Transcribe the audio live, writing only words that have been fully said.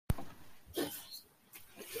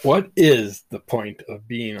What is the point of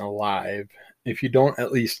being alive if you don't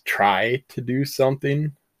at least try to do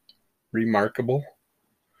something remarkable?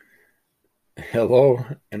 Hello,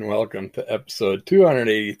 and welcome to episode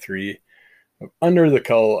 283 of Under the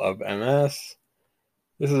Cull of MS.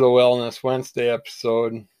 This is a Wellness Wednesday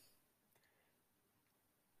episode,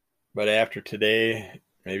 but after today,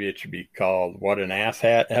 maybe it should be called What an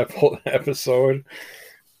Asshat episode,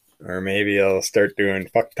 or maybe I'll start doing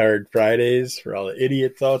Fucktard Fridays for all the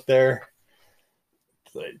idiots out there.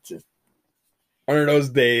 It's just one of those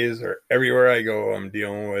days where everywhere I go, I'm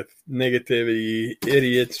dealing with negativity,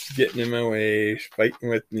 idiots getting in my way, fighting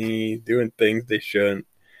with me, doing things they shouldn't.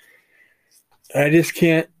 I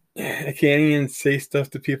can't even say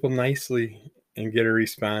stuff to people nicely and get a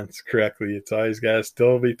response correctly. It's always got to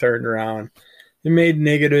still be turned around and made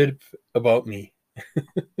negative about me.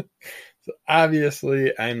 So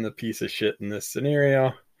obviously, I'm the piece of shit in this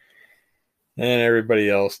scenario, and everybody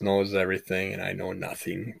else knows everything, and I know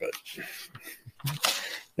nothing. But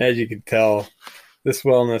as you can tell, this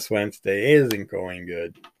Wellness Wednesday isn't going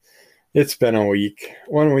good. It's been a week,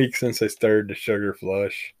 1 week since I started the sugar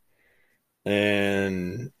flush,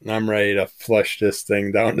 and I'm ready to flush this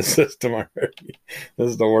thing down the system already.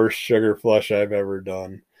 This is the worst sugar flush I've ever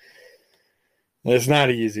done. It's not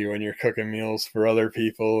easy when you're cooking meals for other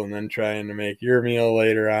people and then trying to make your meal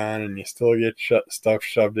later on, and you still get stuff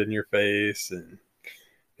shoved in your face, and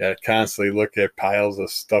you got to constantly look at piles of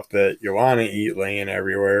stuff that you want to eat laying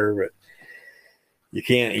everywhere, but you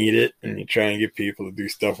can't eat it, and you try and get people to do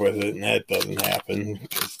stuff with it, and that doesn't happen.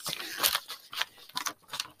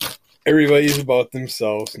 Everybody's about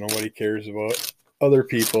themselves. Nobody cares about other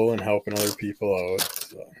people and helping other people out.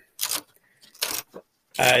 So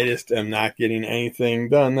I just am not getting anything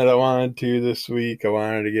done that I wanted to this week. I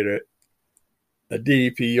wanted to get a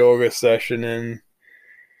DDP yoga session in.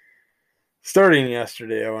 Starting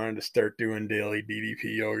yesterday, I wanted to start doing daily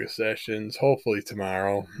DDP yoga sessions, hopefully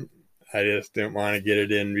tomorrow. I just didn't want to get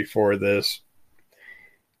it in before this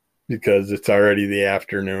because it's already the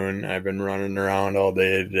afternoon. I've been running around all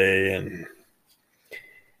day today and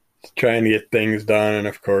trying to get things done, and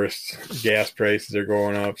of course gas prices are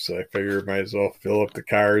going up, so I figured might as well fill up the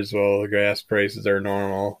cars while the gas prices are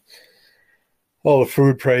normal. All the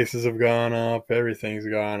food prices have gone up, everything's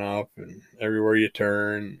gone up, and everywhere you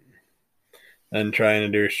turn. And trying to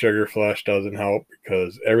do a sugar flush doesn't help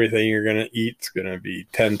because everything you're going to eat is going to be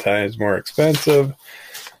 10 times more expensive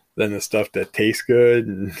than the stuff that tastes good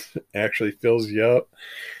and actually fills you up.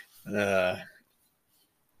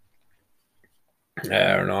 I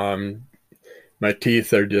don't know. My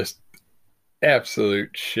teeth are just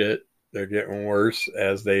absolute shit. They're getting worse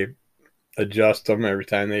as they adjust them. Every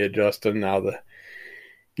time they adjust them, now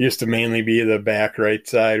used to mainly be the back right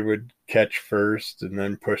side would catch first and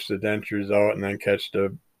then push the dentures out and then catch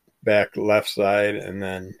the back left side and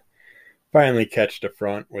then finally catch the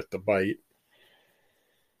front with the bite.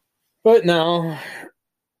 But now,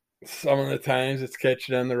 some of the times it's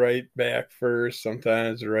catching on the right back first,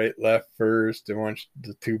 sometimes the right left first, and once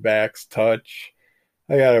the two backs touch,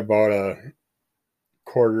 I got about a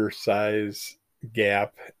quarter size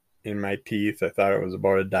gap in my teeth. I thought it was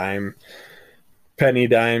about a penny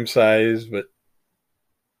dime size, but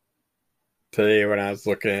today when I was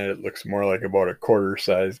looking at it, it looks more like about a quarter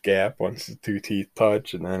size gap once the two teeth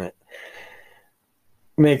touch, and then it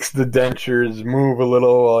makes the dentures move a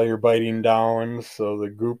little while you're biting down, so the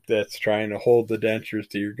goop that's trying to hold the dentures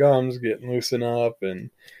to your gums getting loosened up,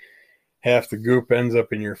 and half the goop ends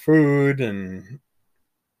up in your food. And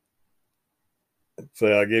so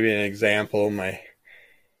I'll give you an example. My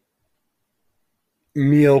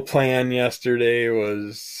meal plan yesterday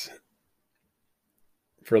was,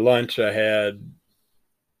 for lunch I had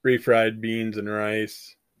refried beans and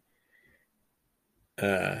rice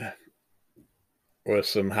with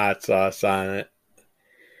some hot sauce on it.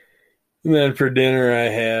 And then for dinner I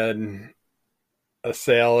had a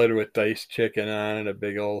salad with diced chicken on it, a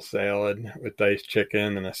big old salad with diced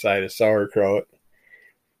chicken and a side of sauerkraut.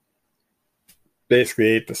 Basically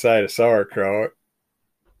ate the side of sauerkraut,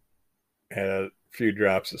 had a few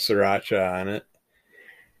drops of sriracha on it.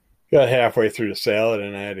 Got halfway through the salad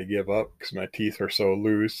and I had to give up because my teeth were so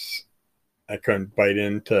loose. I couldn't bite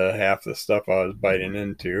into half the stuff I was biting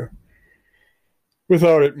into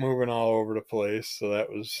without it moving all over the place. So that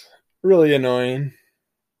was really annoying.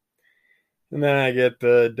 And then I get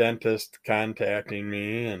the dentist contacting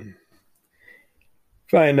me and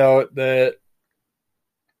find out that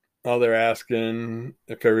they're asking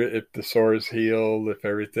if the sore is healed, if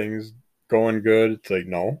everything's going good. It's like,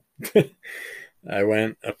 no. I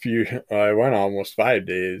went almost 5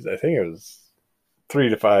 days. I think it was 3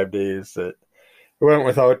 to 5 days that I went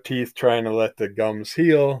without teeth trying to let the gums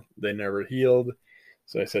heal. They never healed.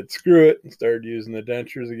 So I said, screw it, and started using the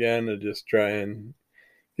dentures again to just try and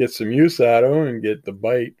get some use out of them and get the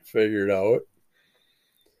bite figured out.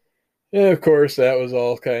 And of course, that was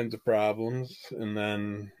all kinds of problems. And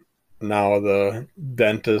then now the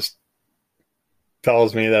dentist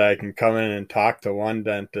tells me that I can come in and talk to one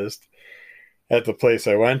dentist at the place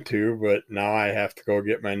I went to, but now I have to go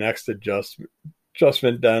get my next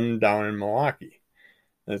adjustment done down in Milwaukee.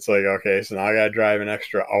 And it's like, okay, so now I got to drive an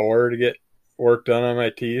extra hour to get work done on my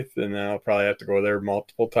teeth, and then I'll probably have to go there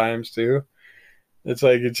multiple times too. It's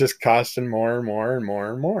like it's just costing more and more and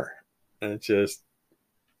more and more. And it's just,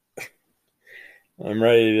 I'm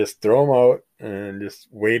ready to just throw them out and just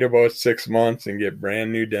wait about 6 months and get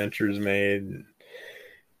brand new dentures made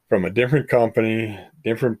from a different company,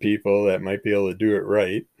 different people that might be able to do it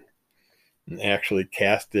right and actually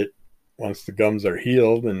cast it once the gums are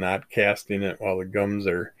healed and not casting it while the gums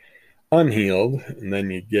are unhealed. And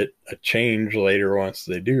then you get a change later once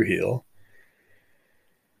they do heal.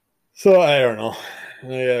 So I don't know.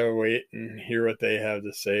 I gotta wait and hear what they have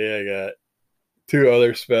to say. I got 2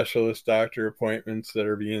 other specialist doctor appointments that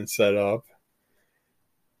are being set up.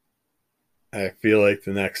 I feel like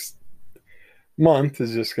the next month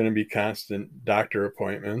is just going to be constant doctor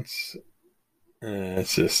appointments.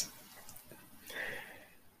 It's just,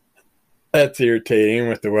 that's irritating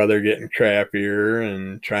with the weather getting crappier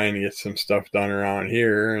and trying to get some stuff done around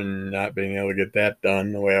here and not being able to get that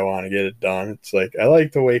done the way I want to get it done. It's like, I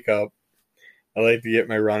like to wake up. I like to get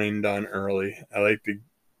my running done early. I like to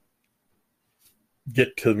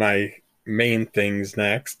get to my main things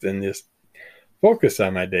next and just focus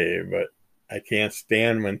on my day. But I can't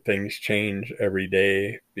stand when things change every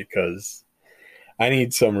day because I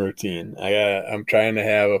need some routine. I'm trying to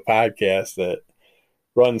have a podcast that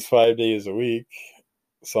runs 5 days a week,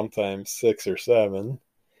 sometimes 6 or 7.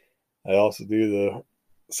 I also do the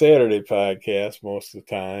Saturday podcast most of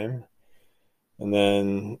the time. And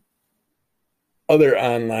then other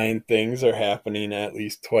online things are happening at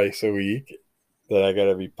least twice a week that I got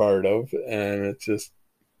to be part of. And it's just,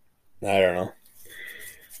 I don't know.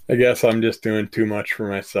 I guess I'm just doing too much for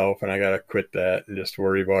myself and I got to quit that and just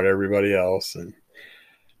worry about everybody else and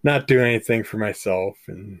not do anything for myself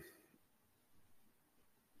and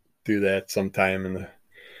do that sometime in the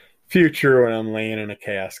future when I'm laying in a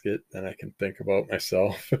casket, then I can think about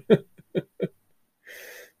myself.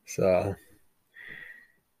 So,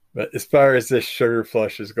 but as far as this sugar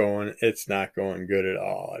flush is going, it's not going good at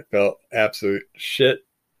all. I felt absolute shit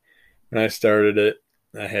when I started it.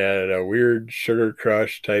 I had a weird sugar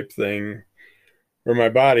crush type thing where my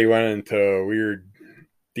body went into a weird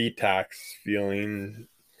detox feeling.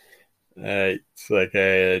 It's like I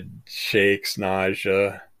had shakes,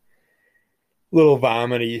 nausea, little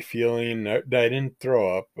vomity feeling. I didn't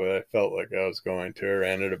throw up, but I felt like I was going to. I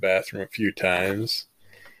ran to the bathroom a few times.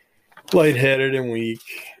 Lightheaded and weak.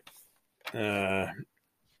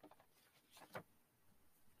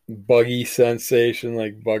 Buggy sensation,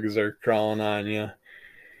 like bugs are crawling on you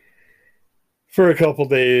for a couple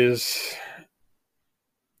days.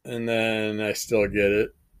 And then I still get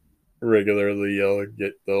it regularly. I'll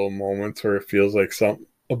get little moments where it feels like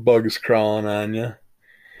a bug's crawling on you.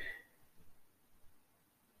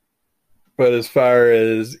 But as far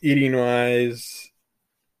as eating wise,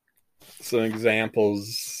 some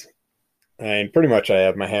examples. Pretty much I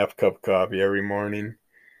have my half cup of coffee every morning.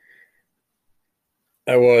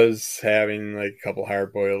 I was having like a couple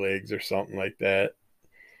hard-boiled eggs or something like that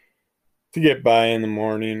to get by in the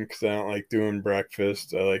morning because I don't like doing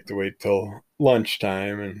breakfast. I like to wait till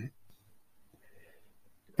lunchtime and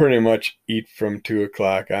pretty much eat from 2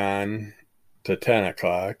 o'clock on to 10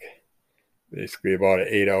 o'clock. Basically about an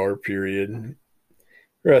 8-hour period.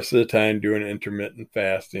 The rest of the time doing intermittent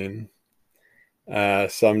fasting.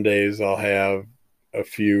 Some days I'll have a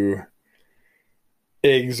few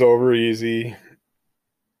eggs over easy.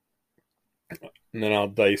 And then I'll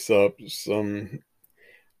dice up some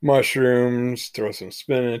mushrooms, throw some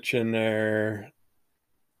spinach in there,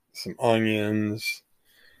 some onions,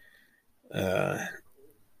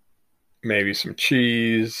 maybe some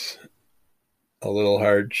cheese, a little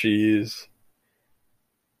hard cheese,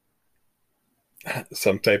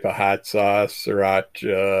 some type of hot sauce,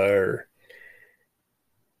 sriracha, or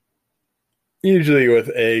usually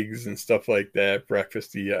with eggs and stuff like that,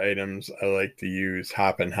 breakfasty items, I like to use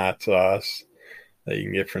Hoppin' hot sauce that you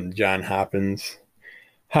can get from John Hoppins.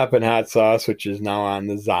 Hoppin' hot sauce, which is now on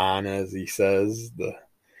the Zon, as he says, the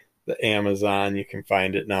Amazon. You can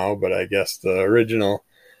find it now, but I guess the original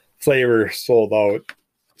flavor sold out,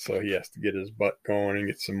 so he has to get his butt going and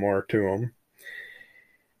get some more to him.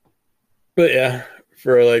 But yeah,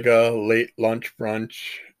 for like a late lunch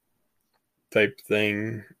brunch type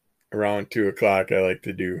thing around 2 o'clock, I like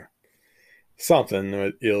to do something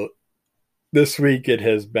with you'll this week it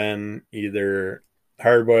has been either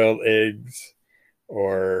hard boiled eggs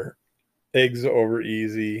or eggs over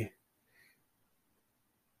easy,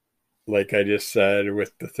 like I just said,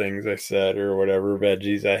 with the things I said, or whatever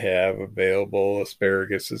veggies I have available.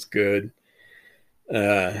 Asparagus is good.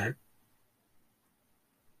 Uh,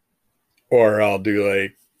 or I'll do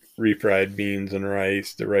like refried beans and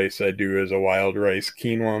rice. The rice I do is a wild rice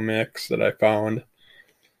quinoa mix that I found.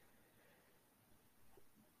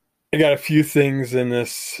 I got a few things in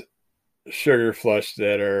this sugar flush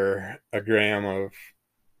that are a gram of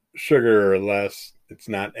sugar or less. It's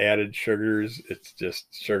not added sugars, it's just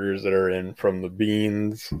sugars that are in from the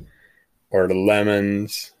beans or the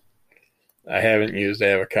lemons. I haven't used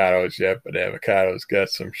avocados yet, but avocados got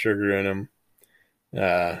some sugar in them.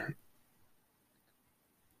 Uh,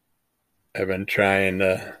 I've been trying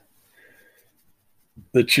the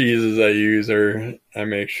cheeses I use are I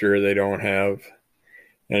make sure they don't have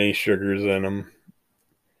any sugars in them.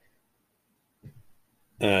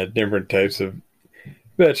 Different types of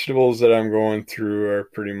vegetables that I'm going through are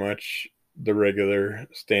pretty much the regular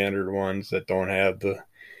standard ones that don't have the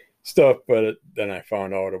stuff, but then I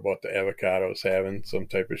found out about the avocados having some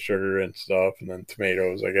type of sugar and stuff, and then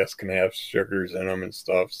tomatoes, I guess, can have sugars in them and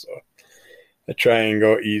stuff. So I try and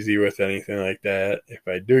go easy with anything like that if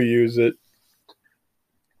I do use it.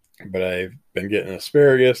 But I've been getting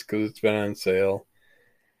asparagus because it's been on sale.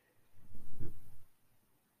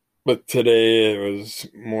 But today it was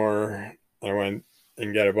more, I went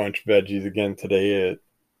and got a bunch of veggies again today.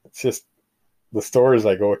 It's just the stores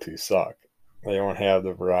I go to suck. They don't have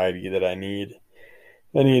the variety that I need.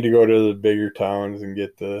 I need to go to the bigger towns and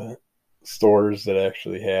get the stores that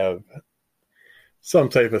actually have some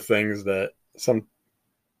type of things that some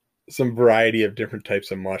variety of different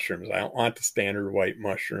types of mushrooms. I don't want the standard white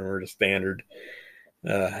mushroom or the standard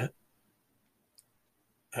uh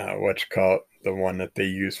what you call it, the one that they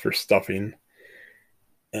use for stuffing,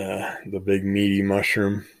 the big meaty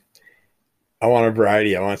mushroom. I want a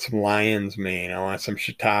variety. I want some lion's mane. I want some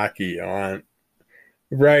shiitake. I want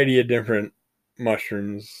a variety of different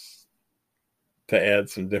mushrooms to add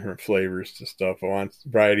some different flavors to stuff. I want a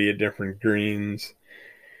variety of different greens.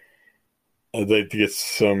 I'd like to get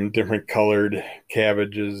some different colored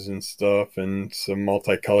cabbages and stuff, and some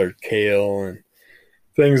multicolored kale and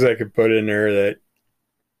things I could put in there that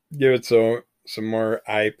give it some more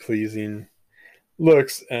eye pleasing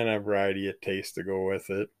looks and a variety of taste to go with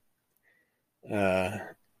it. Uh,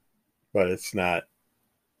 but it's not.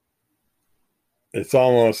 It's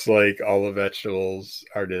almost like all the vegetables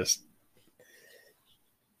are just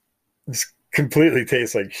completely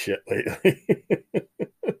taste like shit lately.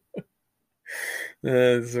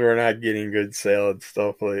 So we're not getting good salad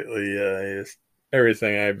stuff lately.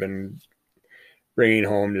 Everything I've been bringing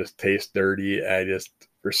home just tastes dirty.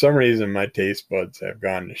 For some reason, my taste buds have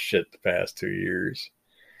gone to shit the past 2 years.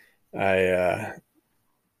 I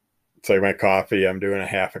It's like my coffee. I'm doing a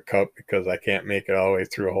half a cup because I can't make it all the way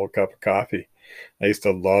through a whole cup of coffee. I used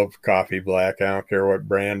to love coffee black. I don't care what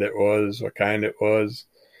brand it was, what kind it was,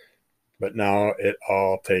 but now it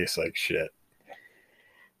all tastes like shit.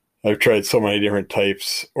 I've tried so many different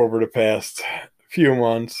types over the past few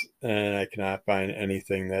months, and I cannot find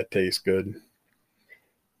anything that tastes good.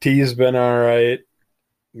 Tea's been all right.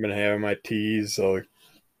 I've been having my teas. I'll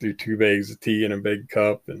do 2 bags of tea in a big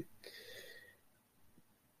cup, and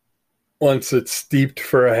once it's steeped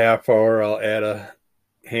for a half hour, I'll add a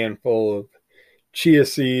handful of chia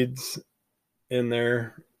seeds in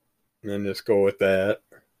there, and then just go with that.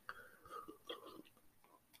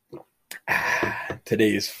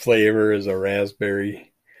 Today's flavor is a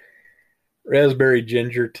raspberry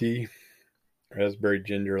ginger tea, raspberry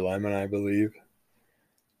ginger lemon, I believe.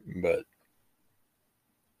 But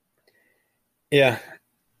yeah,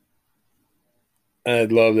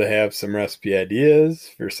 I'd love to have some recipe ideas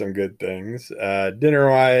for some good things. Dinner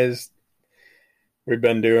wise, we've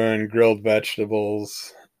been doing grilled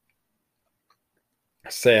vegetables,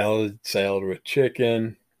 salad with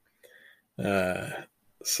chicken, uh,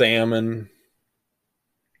 salmon,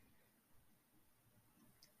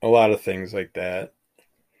 a lot of things like that.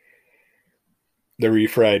 The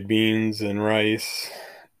refried beans and rice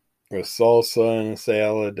with salsa and a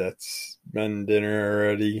salad. That's been dinner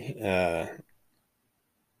already.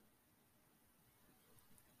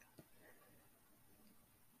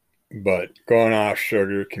 But going off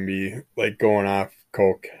sugar can be like going off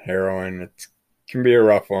coke, heroin. It can be a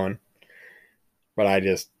rough one. But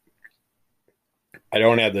I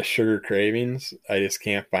don't have the sugar cravings. I just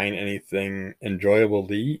can't find anything enjoyable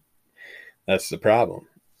to eat. That's the problem.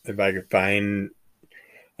 If I could find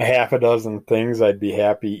a half a dozen things I'd be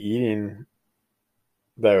happy eating,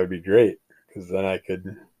 that would be great. Because then I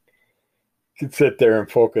could sit there and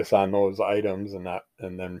focus on those items and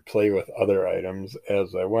then play with other items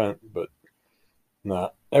as I went. But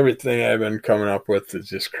not everything I've been coming up with is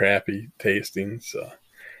just crappy tasting. So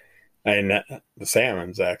the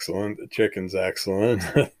salmon's excellent, the chicken's excellent.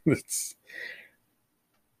 It's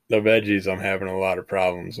the veggies I'm having a lot of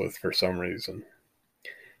problems with for some reason.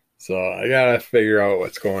 So I gotta figure out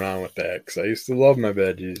what's going on with that, because I used to love my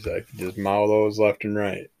veggies. I could just mow those left and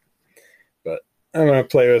right. But I'm gonna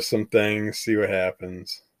play with some things, see what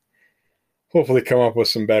happens. Hopefully come up with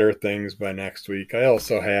some better things by next week. I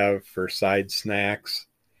also have, for side snacks,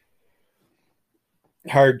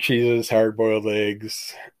 hard cheeses, hard boiled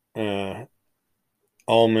eggs,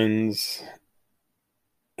 almonds,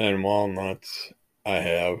 and walnuts. I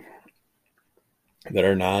have that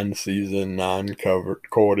are non-seasoned, non-covered,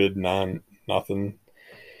 coated, nothing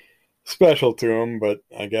special to them. But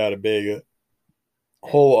I got a bag of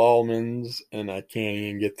whole almonds, and I can't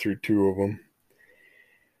even get through two of them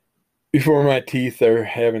before my teeth are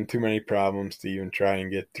having too many problems to even try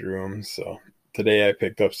and get through them. So today I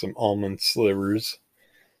picked up some almond slivers.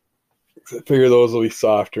 I figure those will be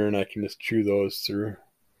softer, and I can just chew those through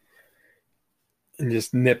and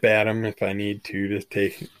just nip at them if I need to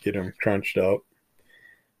get them crunched up.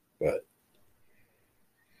 But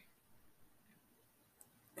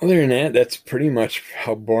other than that, that's pretty much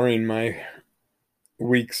how boring my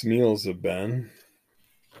week's meals have been.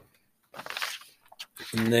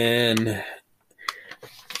 And then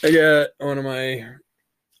I got one of my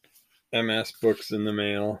MS books in the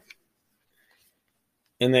mail,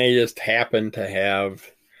 and they just happen to have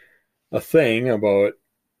a thing about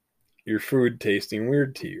your food tasting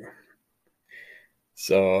weird to you.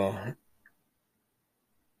 So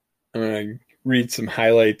I'm going to read some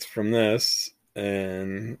highlights from this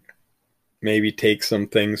and maybe take some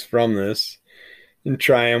things from this and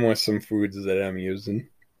try them with some foods that I'm using.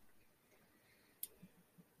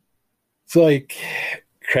 It's like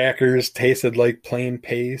crackers tasted like plain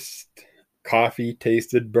paste, coffee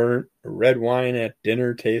tasted burnt, red wine at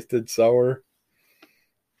dinner tasted sour.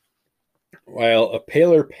 While a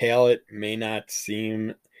paler palate may not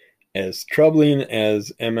seem as troubling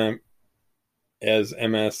as MS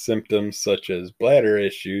symptoms such as bladder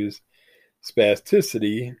issues,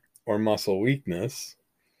 spasticity, or muscle weakness,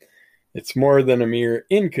 it's more than a mere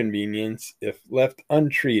inconvenience if left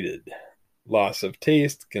untreated. Loss of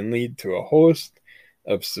taste can lead to a host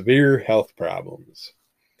of severe health problems,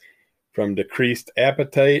 from decreased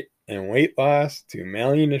appetite and weight loss to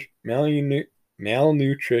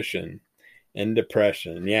malnutrition and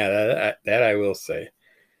depression. Yeah, that I will say.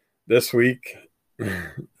 This week,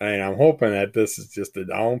 I'm hoping that this is just a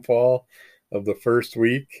downfall of the first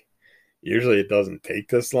week. Usually it doesn't take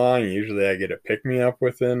this long. Usually I get a pick-me-up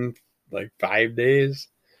within like 5 days.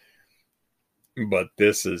 But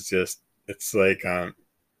this is just, it's like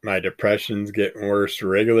my depression's getting worse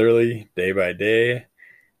regularly, day by day.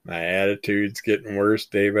 My attitude's getting worse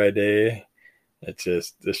day by day. It's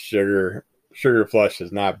just, this sugar flush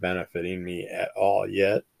is not benefiting me at all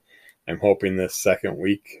yet. I'm hoping this second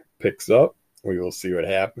week picks up. We will see what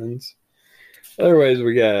happens. Otherwise,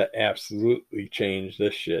 we gotta absolutely change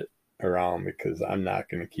this shit around, because I'm not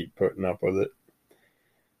gonna keep putting up with it.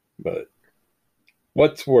 But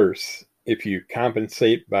what's worse, if you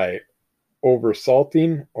compensate by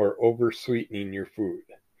over-salting or over-sweetening your food?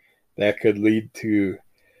 That could lead to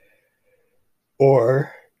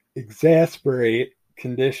or exacerbate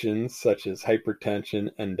conditions such as hypertension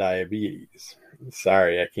and diabetes.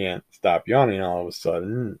 Sorry, I can't stop yawning all of a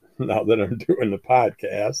sudden now that I'm doing the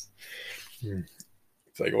podcast.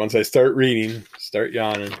 It's like once I start reading, start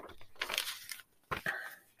yawning.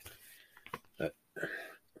 But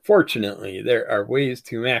fortunately, there are ways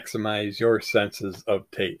to maximize your senses of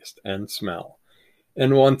taste and smell,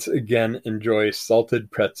 and once again enjoy salted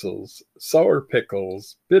pretzels, sour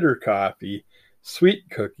pickles, bitter coffee, sweet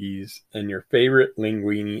cookies, and your favorite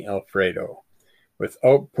linguine Alfredo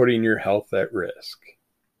without putting your health at risk.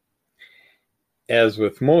 As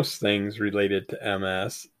with most things related to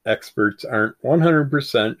MS, experts aren't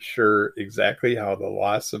 100% sure exactly how the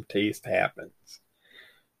loss of taste happens.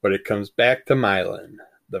 But it comes back to myelin,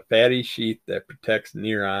 the fatty sheath that protects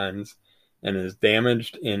neurons and is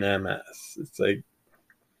damaged in MS. It's like,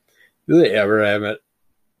 do they ever have a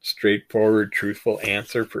straightforward, truthful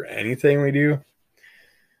answer for anything we do?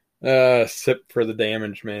 Sip for the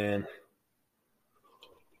damage, man.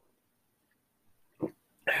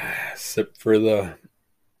 Sip for the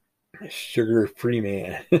Sugar-free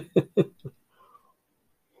man.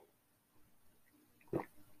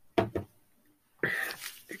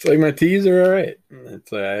 It's like my teas are all right.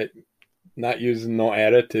 It's like not using no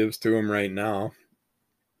additives to them right now.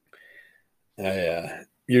 I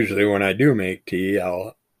usually when I do make tea,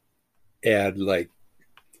 I'll add like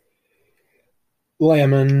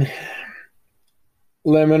lemon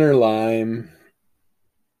or lime,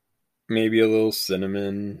 maybe a little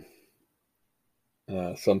cinnamon,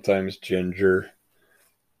 sometimes ginger,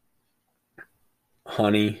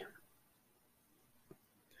 honey,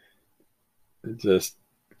 just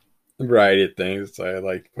a variety of things. I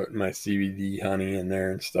like putting my CBD honey in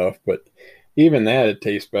there and stuff, but even that, it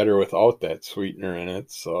tastes better without that sweetener in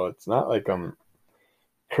it. So it's not like I'm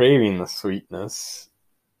craving the sweetness,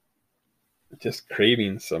 just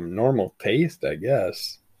craving some normal taste, I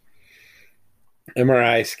guess.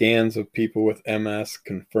 MRI scans of people with MS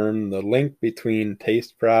confirm the link between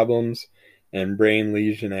taste problems and brain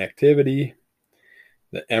lesion activity.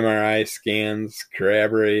 The MRI scans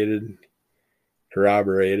corroborated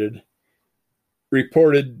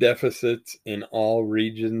reported deficits in all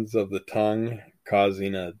regions of the tongue,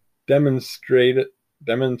 causing a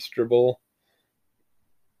demonstrable.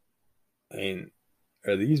 I mean,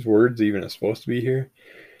 are these words even supposed to be here?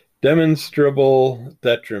 Demonstrable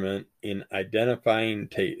detriment in identifying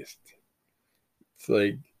taste. It's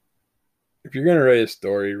like, if you're going to write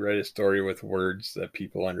a story with words that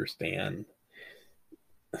people understand.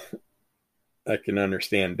 I can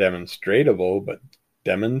understand demonstratable, but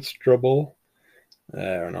demonstrable? I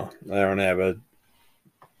don't know. I don't have a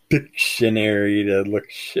dictionary to look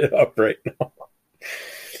shit up right now.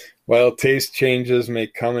 While taste changes may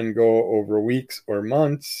come and go over weeks or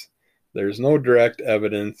months, there's no direct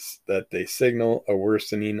evidence that they signal a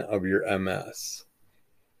worsening of your MS.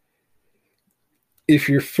 If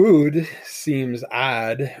your food seems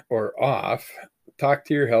odd or off, talk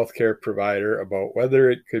to your healthcare provider about whether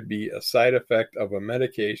it could be a side effect of a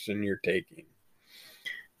medication you're taking.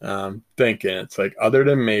 Thinking it's like, other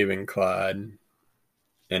than Mavenclad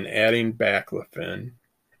and adding baclofen,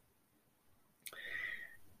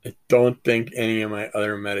 I don't think any of my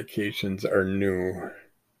other medications are new.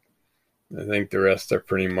 I think the rest are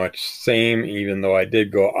pretty much same, even though I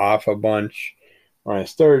did go off a bunch when I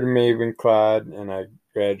started Mavenclad, and I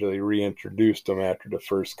gradually reintroduced them after the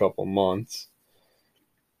first couple months.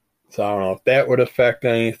 So I don't know if that would affect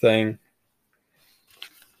anything.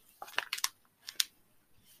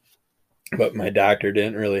 But my doctor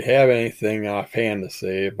didn't really have anything offhand to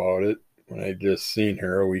say about it when I just seen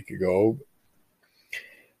her a week ago.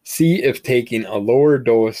 See if taking a lower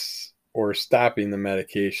dose or stopping the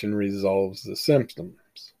medication resolves the symptoms.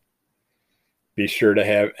 Be sure to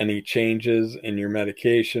have any changes in your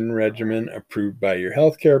medication regimen approved by your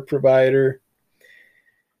healthcare provider.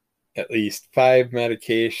 At least 5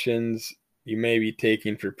 medications you may be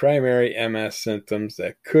taking for primary MS symptoms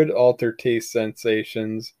that could alter taste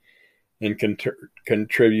sensations and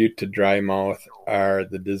contribute to dry mouth are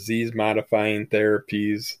the disease-modifying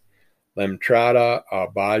therapies Lemtrada,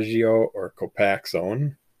 Aubagio, or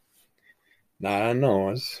Copaxone. Not on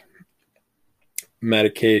those.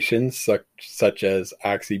 Medications such as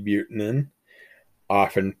oxybutynin,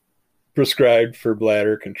 often prescribed for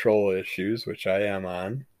bladder control issues, which I am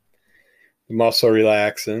on. Muscle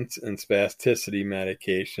relaxants and spasticity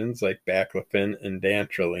medications like baclofen and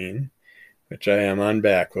dantrolene, which I am on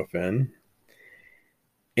baclofen.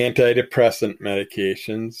 Antidepressant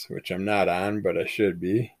medications, which I'm not on, but I should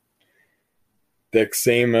be.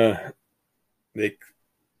 Dexamethasone,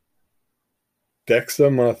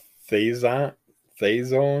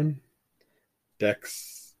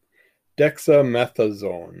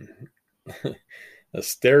 dexamethasone, a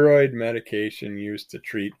steroid medication used to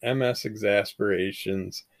treat MS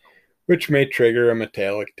exacerbations, which may trigger a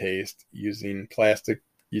metallic taste. Using plastic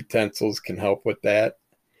utensils can help with that,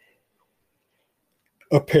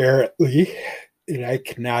 apparently. And I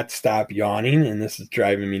cannot stop yawning, and this is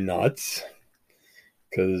driving me nuts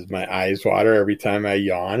because my eyes water every time I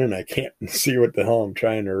yawn and I can't see what the hell I'm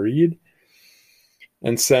trying to read.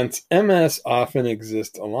 And since MS often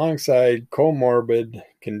exists alongside comorbid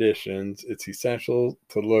conditions, it's essential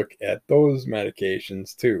to look at those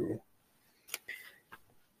medications too.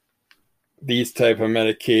 These type of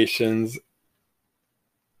medications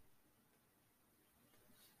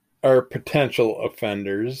are potential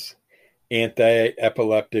offenders: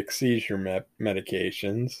 anti-epileptic seizure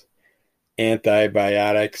medications,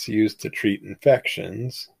 antibiotics used to treat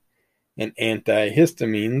infections, and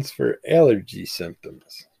antihistamines for allergy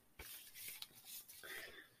symptoms.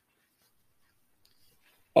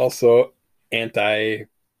 Also,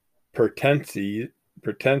 antipertensives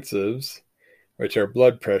hypertensives, which are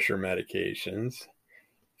blood pressure medications,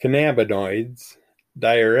 cannabinoids,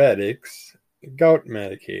 diuretics, gout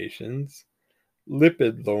medications,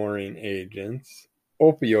 lipid-lowering agents,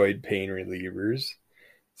 opioid pain relievers,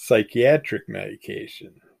 psychiatric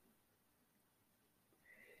medication,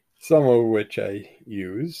 some of which I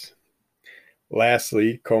use.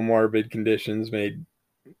 Lastly, comorbid conditions may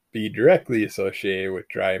be directly associated with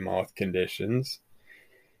dry mouth conditions,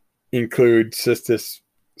 include cystic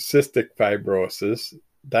fibrosis,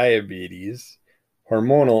 diabetes,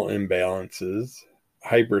 hormonal imbalances,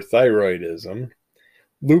 hyperthyroidism,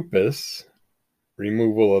 lupus,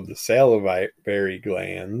 removal of the salivary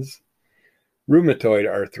glands, rheumatoid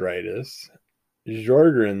arthritis,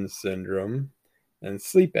 Sjogren's syndrome, and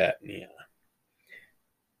sleep apnea,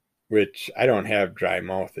 which I don't have dry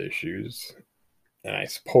mouth issues, and I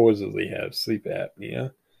supposedly have sleep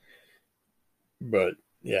apnea, but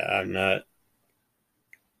yeah, I'm not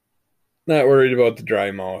worried about the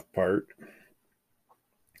dry mouth part,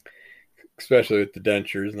 especially with the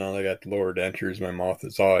dentures. Now that I got the lower dentures, my mouth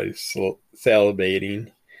is always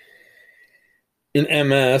salivating. In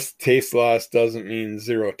MS, taste loss doesn't mean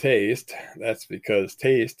zero taste. That's because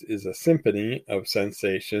taste is a symphony of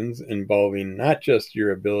sensations involving not just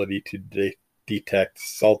your ability to detect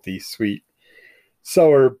salty, sweet,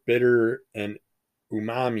 sour, bitter, and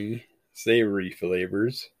umami, savory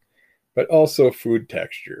flavors, but also food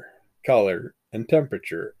texture, color, and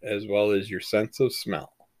temperature, as well as your sense of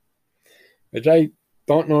smell. Which I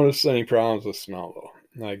don't notice any problems with smell, though.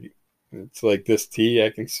 Like, it's like this tea, I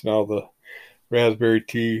can smell the raspberry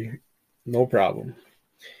tea, no problem.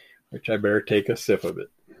 Which I better take a sip of it.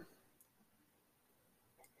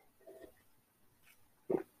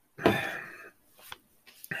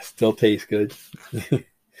 Still tastes good.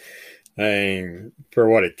 I mean, for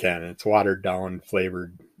what it can, it's watered down,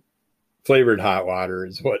 flavored hot water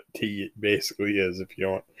is what tea basically is if you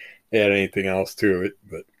don't add anything else to it.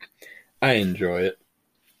 But I enjoy it.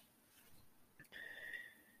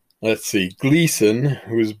 Let's see. Gleason,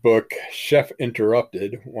 whose book Chef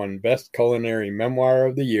Interrupted won Best Culinary Memoir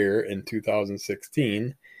of the Year in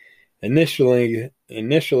 2016, initially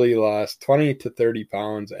lost 20 to 30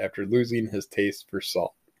 pounds after losing his taste for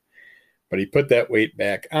salt. But he put that weight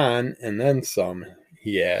back on, and then some,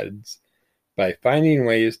 he adds, by finding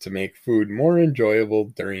ways to make food more enjoyable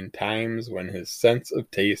during times when his sense of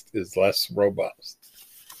taste is less robust.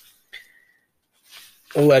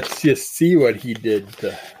 Let's just see what he did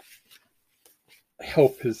to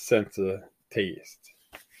help his sense of taste.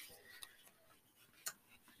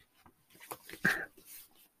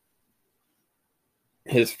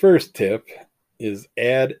 His first tip is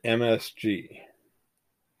add MSG.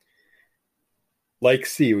 Like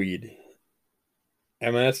seaweed,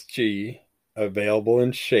 MSG, available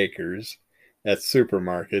in shakers at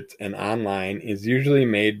supermarkets and online, is usually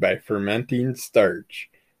made by fermenting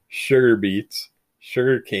starch, sugar beets,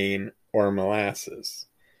 sugar cane, or molasses.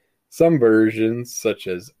 Some versions, such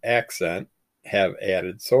as Accent, have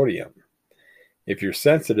added sodium. If you're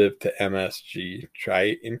sensitive to MSG,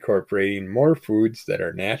 try incorporating more foods that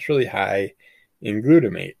are naturally high in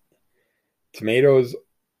glutamate. Tomatoes,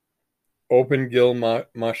 open gill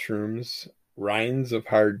mushrooms, rinds of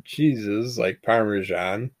hard cheeses like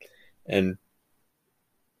Parmesan and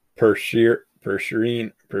Persino,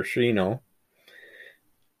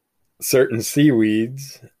 certain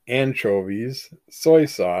seaweeds, anchovies, soy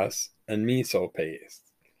sauce, and miso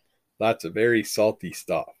paste. Lots of very salty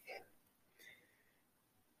stuff.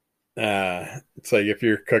 It's like if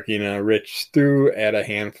you're cooking a rich stew, add a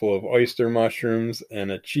handful of oyster mushrooms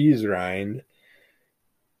and a cheese rind.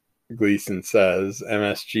 Gleason says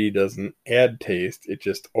MSG doesn't add taste, it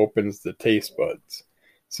just opens the taste buds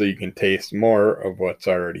so you can taste more of what's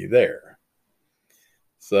already there.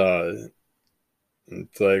 So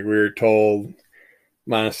it's like we were told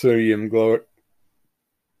monosodium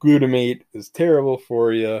glutamate is terrible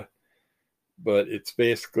for you, but it's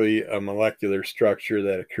basically a molecular structure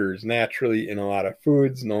that occurs naturally in a lot of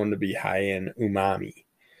foods known to be high in umami.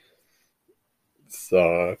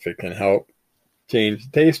 So if it can help change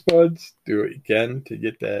the taste buds, do what you can to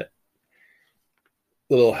get that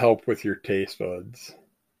little help with your taste buds.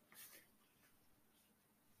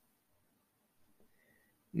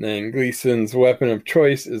 And then Gleason's weapon of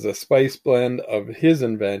choice is a spice blend of his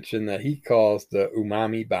invention that he calls the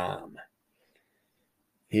Umami Bomb.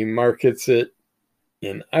 He markets it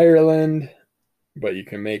in Ireland, but you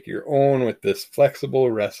can make your own with this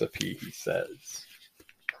flexible recipe, he says.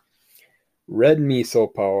 Red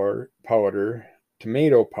miso powder,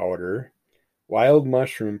 tomato powder, wild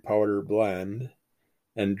mushroom powder blend,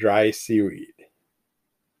 and dry seaweed.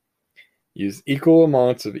 Use equal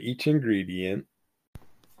amounts of each ingredient.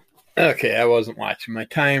 Okay, I wasn't watching my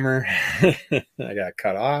timer. I got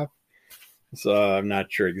cut off. So I'm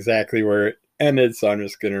not sure exactly where it ended. So I'm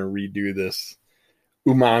just going to redo this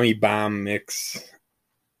umami bomb mix,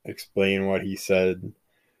 explain what he said.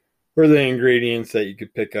 Or the ingredients that you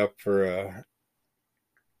could pick up for a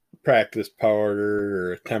practice powder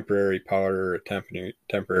or a temporary powder or a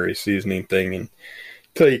temporary seasoning thing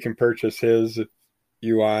until you can purchase his if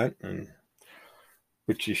you want, and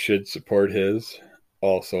which you should support his.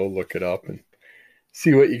 Also, look it up and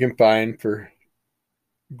see what you can find for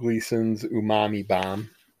Gleason's Umami Bomb.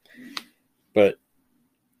 But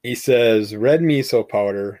he says red miso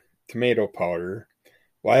powder, tomato powder,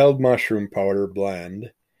 wild mushroom powder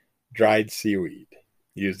blend, dried seaweed.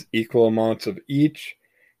 Use equal amounts of each,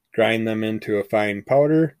 grind them into a fine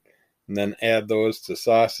powder, and then add those to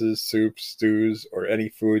sauces, soups, stews, or any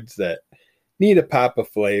foods that need a pop of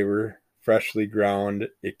flavor. Freshly ground,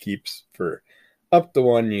 it keeps for up to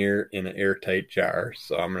 1 year in an airtight jar.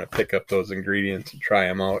 So I'm going to pick up those ingredients and try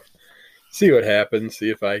them out. See what happens. See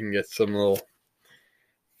if I can get some little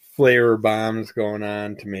flavor bombs going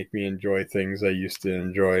on to make me enjoy things I used to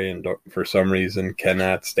enjoy and for some reason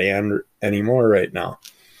cannot stand anymore right now.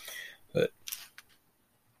 But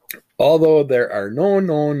although there are no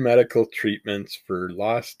known medical treatments for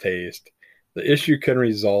lost taste, the issue can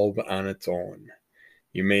resolve on its own.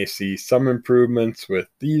 You may see some improvements with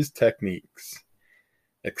these techniques.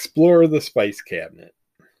 Explore the spice cabinet.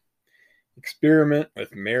 Experiment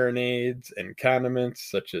with marinades and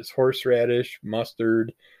condiments such as horseradish,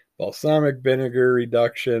 mustard, balsamic vinegar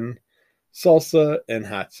reduction, salsa, and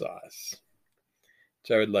hot sauce.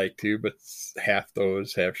 Which I would like to, but half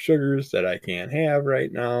those have sugars that I can't have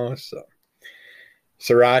right now. So,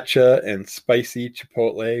 sriracha and spicy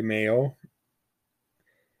chipotle mayo.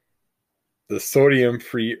 The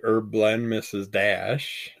sodium-free herb blend Mrs.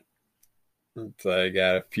 Dash. So I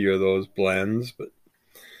got a few of those blends, but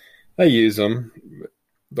I use them. But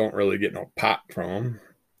don't really get no pop from them.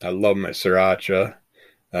 I love my sriracha.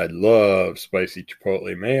 I love spicy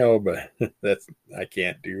chipotle mayo, but I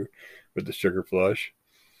can't do with the sugar flush.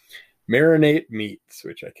 Marinate meats,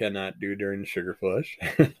 which I cannot do during the sugar flush.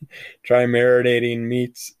 Try marinating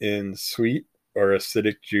meats in sweet or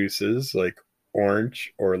acidic juices like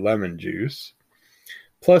orange or lemon juice,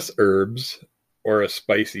 plus herbs or a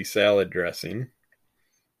spicy salad dressing.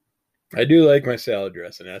 I do like my salad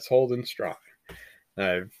dressing. That's holding strong.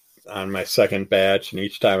 I've on my second batch, and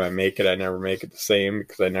each time I make it, I never make it the same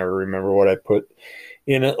because I never remember what I put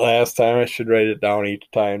in it last time. I should write it down each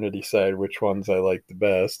time to decide which ones I like the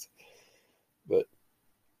best. But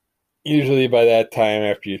usually by that time,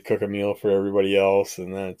 after you cook a meal for everybody else,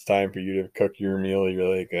 and then it's time for you to cook your meal,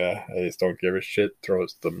 you're like, I just don't give a shit. Throw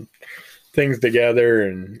some things together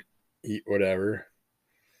and eat whatever.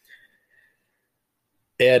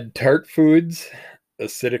 Add tart foods,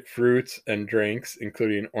 acidic fruits, and drinks,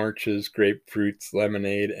 including oranges, grapefruits,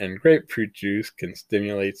 lemonade, and grapefruit juice can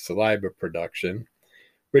stimulate saliva production,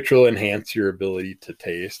 which will enhance your ability to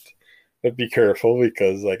taste. But be careful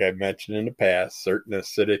because, like I mentioned in the past, certain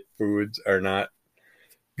acidic foods are not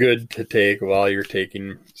good to take while you're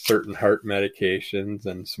taking certain heart medications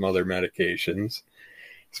and some other medications,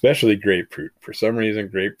 especially grapefruit. For some reason,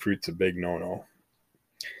 grapefruit's a big no-no,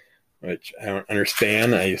 which I don't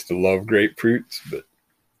understand. I used to love grapefruits, but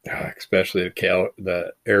especially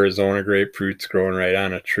the Arizona grapefruits growing right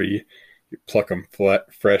on a tree. You pluck them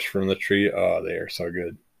fresh from the tree. Oh, they are so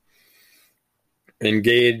good.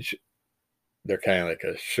 Engage. They're kind of like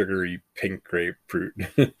a sugary pink grapefruit,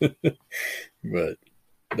 but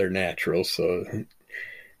they're natural, so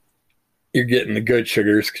you're getting the good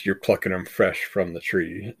sugars because you're plucking them fresh from the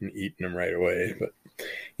tree and eating them right away. But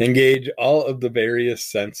engage all of the various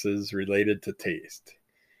senses related to taste.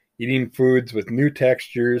 Eating foods with new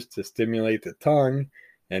textures to stimulate the tongue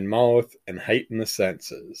and mouth and heighten the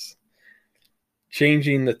senses.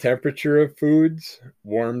 Changing the temperature of foods.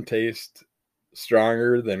 Warm taste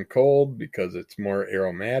stronger than cold because it's more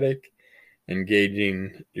aromatic,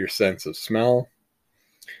 engaging your sense of smell.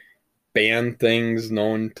 Ban things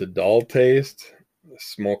known to dull taste.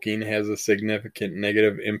 Smoking has a significant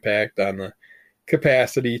negative impact on the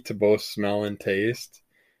capacity to both smell and taste,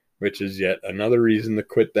 which is yet another reason to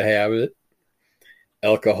quit the habit.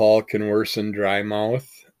 Alcohol can worsen dry mouth,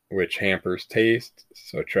 which hampers taste,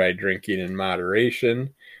 so try drinking in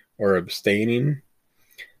moderation or abstaining.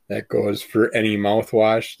 That goes for any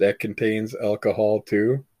mouthwash that contains alcohol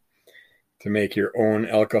too. To make your own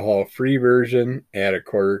alcohol-free version, add a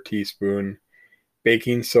 1/4 teaspoon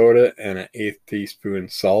baking soda and an 1/8 teaspoon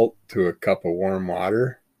salt to a cup of warm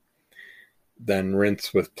water. then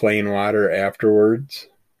rinse with plain water afterwards.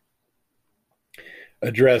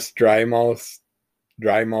 Address dry mouth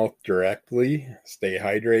directly. Stay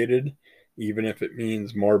hydrated, even if it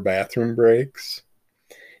means more bathroom breaks.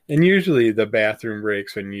 And usually the bathroom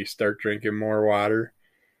breaks when you start drinking more water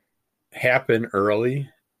happen early.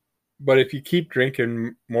 But if you keep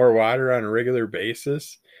drinking more water on a regular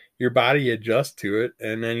basis, your body adjusts to it,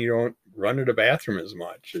 and then you don't run to the bathroom as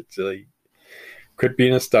much. It's like, quit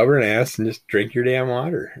being a stubborn ass and just drink your damn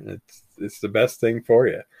water. It's the best thing for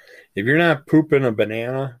you. If you're not pooping a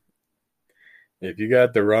banana, if you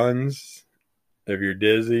got the runs, if you're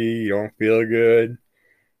dizzy, you don't feel good,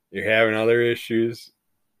 you're having other issues,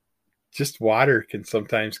 just water can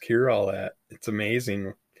sometimes cure all that. It's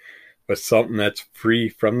amazing what something that's free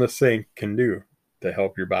from the sink can do to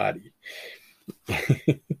help your body.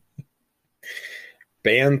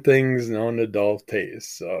 Ban things known to dull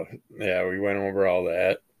taste. So, yeah, we went over all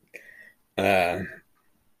that.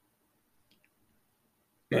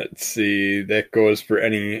 Let's see. That goes for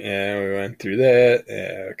any. We went through that.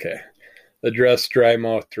 Okay. Address dry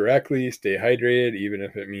mouth directly. Stay hydrated, even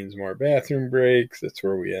if it means more bathroom breaks. That's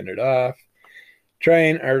where we ended off.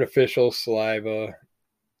 Trying artificial saliva.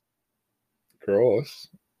 Gross.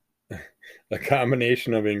 A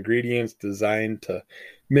combination of ingredients designed to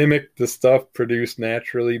mimic the stuff produced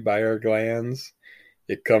naturally by our glands.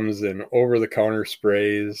 It comes in over-the-counter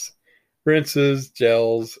sprays, rinses,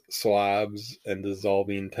 gels, swabs, and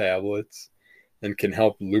dissolving tablets, and can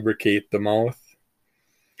help lubricate the mouth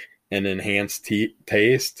and enhance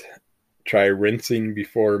taste. Try rinsing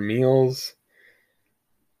before meals.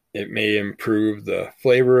 It may improve the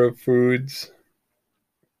flavor of foods.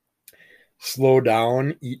 Slow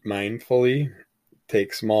down, eat mindfully,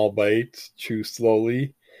 take small bites, chew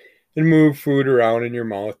slowly, and move food around in your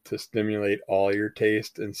mouth to stimulate all your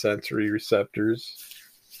taste and sensory receptors.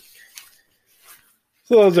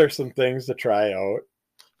 So those are some things to try out,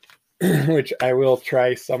 which I will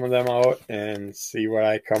try some of them out and see what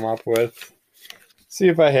I come up with. See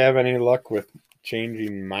if I have any luck with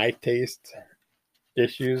changing my taste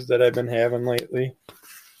issues that I've been having lately.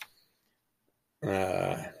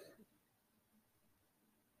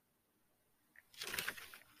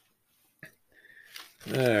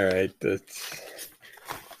 All right, that's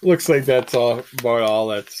looks like that's all about all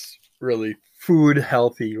that's really food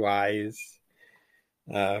healthy wise,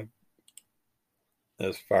 as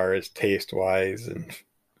far as taste wise and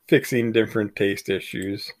fixing different taste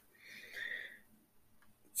issues.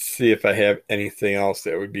 Let's see if I have anything else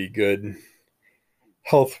that would be good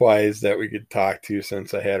health wise that we could talk to,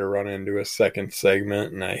 since I had to run into a second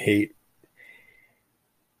segment and I hate.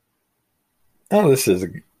 Oh, this is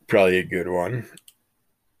probably a good one.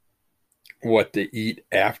 What to eat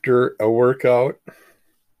after a workout.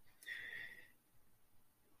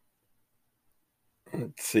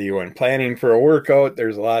 Let's see, when planning for a workout,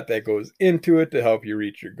 there's a lot that goes into it to help you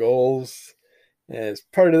reach your goals. As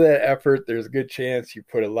part of that effort, there's a good chance you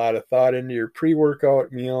put a lot of thought into your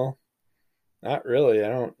pre-workout meal. Not really. I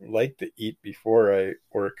don't like to eat before I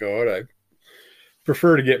work out. I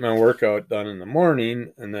prefer to get my workout done in the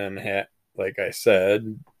morning and then, like I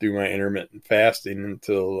said, do my intermittent fasting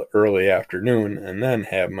until early afternoon and then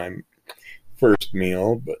have my first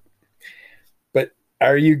meal. But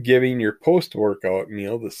are you giving your post-workout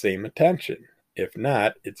meal the same attention? If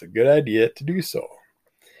not, it's a good idea to do so.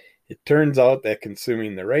 It turns out that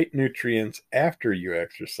consuming the right nutrients after you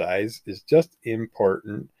exercise is just as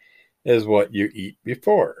important as what you eat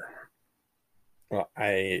before. Well,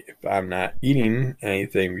 if I'm not eating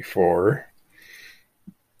anything before,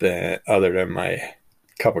 other than my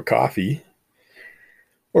cup of coffee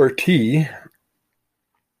or tea,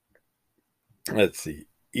 let's see.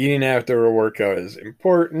 Eating after a workout is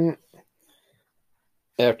important.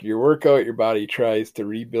 After your workout, your body tries to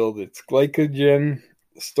rebuild its glycogen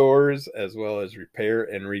stores as well as repair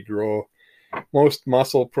and regrow most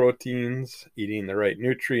muscle proteins. Eating the right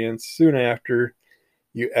nutrients soon after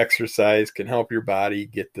you exercise can help your body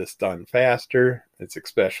get this done faster. It's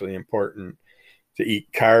especially important to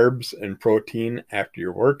eat carbs and protein after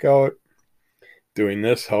your workout. Doing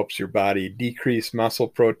this helps your body decrease muscle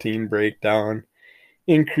protein breakdown,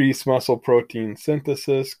 increase muscle protein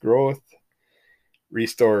synthesis, growth,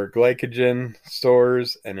 restore glycogen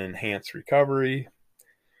stores, and enhance recovery.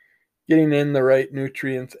 Getting in the right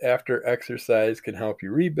nutrients after exercise can help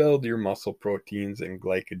you rebuild your muscle proteins and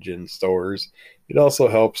glycogen stores. It also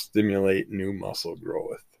helps stimulate new muscle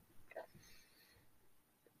growth.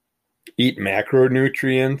 Eat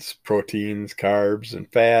macronutrients, proteins, carbs,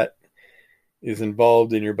 and fat is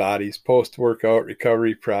involved in your body's post-workout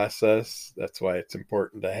recovery process. That's why it's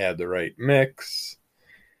important to have the right mix.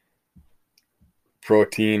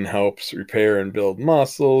 Protein helps repair and build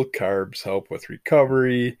muscle, carbs help with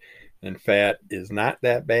recovery, and fat is not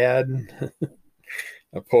that bad.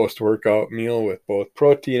 A post-workout meal with both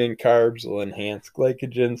protein and carbs will enhance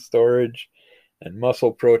glycogen storage and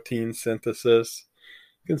muscle protein synthesis.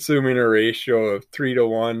 Consuming a ratio of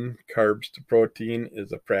 3-to-1 carbs to protein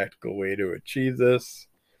is a practical way to achieve this.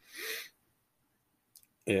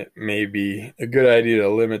 It may be a good idea to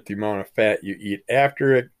limit the amount of fat you eat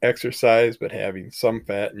after exercise, but having some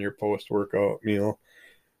fat in your post-workout meal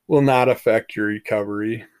will not affect your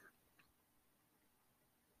recovery.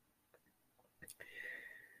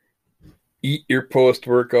 Eat your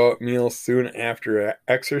post-workout meal soon after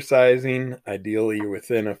exercising, ideally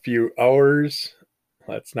within a few hours.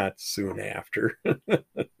 That's not soon after.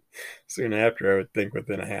 Soon after, I would think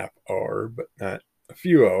within a half hour, but not a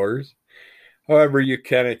few hours. However, you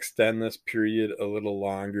can extend this period a little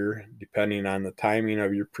longer depending on the timing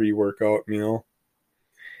of your pre-workout meal.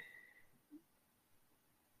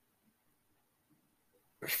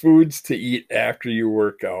 Foods to eat after you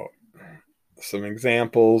work out. Some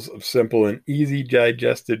examples of simple and easy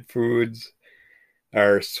digested foods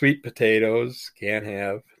are sweet potatoes, can't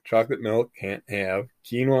have, chocolate milk, can't have,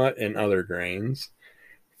 quinoa and other grains.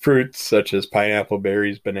 Fruits such as pineapple,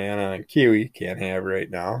 berries, banana, and kiwi, can't have right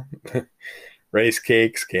now. Rice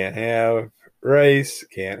cakes, can't have. Rice,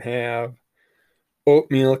 can't have.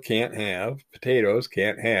 Oatmeal, can't have. Potatoes,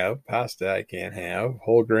 can't have. Pasta, I can't have.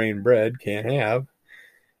 Whole grain bread, can't have.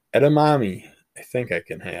 Edamame, I think I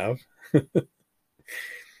can have. And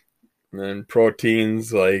then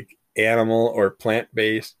proteins like animal or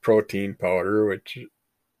plant-based protein powder, which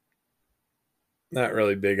not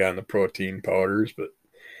really big on the protein powders, but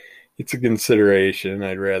it's a consideration.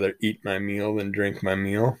 I'd rather eat my meal than drink my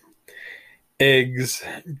meal. Eggs,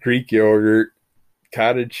 Greek yogurt,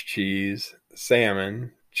 cottage cheese,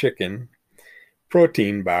 salmon, chicken,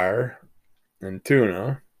 protein bar, and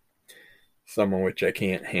tuna, some of which I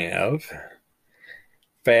can't have.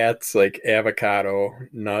 Fats like avocado,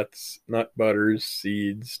 nuts, nut butters,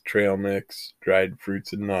 seeds, trail mix, dried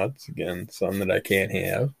fruits and nuts. Again, some that I can't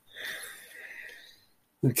have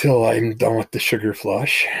until I'm done with the sugar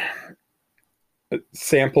flush.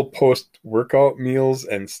 Sample post-workout meals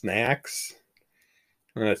and snacks.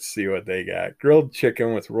 Let's see what they got. Grilled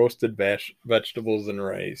chicken with roasted vegetables and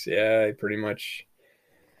rice. Yeah, I pretty much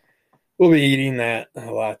will be eating that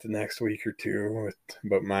a lot the next week or two.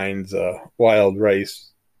 But mine's wild rice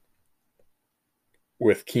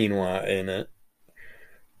with quinoa in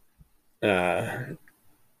it.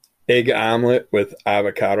 Egg omelet with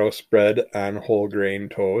avocado spread on whole grain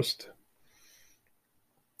toast.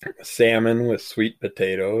 Salmon with sweet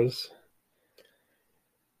potatoes.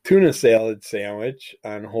 Tuna salad sandwich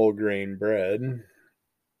on whole grain bread.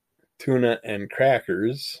 Tuna and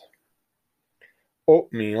crackers.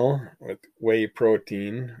 Oatmeal with whey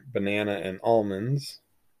protein, banana and almonds.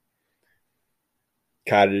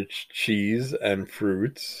 Cottage cheese and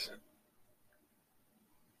fruits.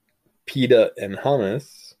 Pita and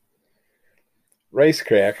hummus. Rice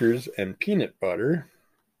crackers and peanut butter.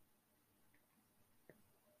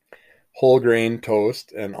 Whole grain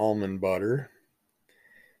toast and almond butter.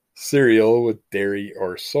 Cereal with dairy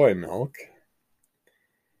or soy milk.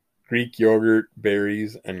 Greek yogurt,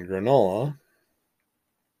 berries, and granola.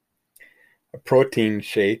 A protein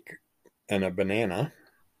shake and a banana.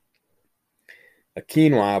 A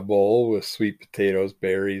quinoa bowl with sweet potatoes,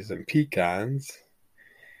 berries, and pecans.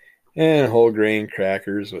 And whole grain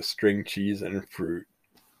crackers with string cheese and fruit.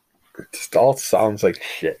 It just all sounds like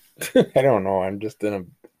shit. I don't know. I'm just in a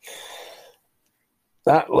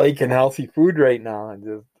not liking healthy food right now. I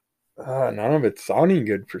just none of it's sounding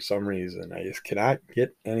good for some reason. I just cannot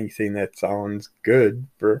get anything that sounds good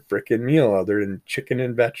for a freaking meal other than chicken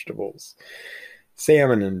and vegetables,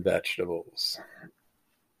 salmon and vegetables.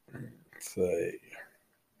 It's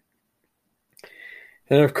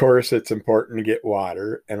and of course, it's important to get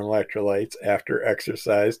water and electrolytes after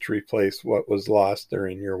exercise to replace what was lost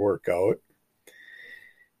during your workout.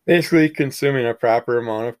 Basically, consuming a proper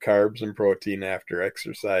amount of carbs and protein after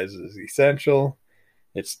exercise is essential.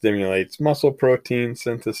 It stimulates muscle protein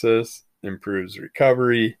synthesis, improves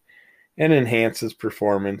recovery, and enhances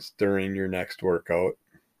performance during your next workout.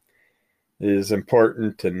 It is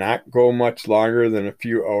important to not go much longer than a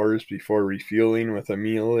few hours before refueling with a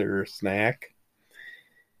meal or a snack.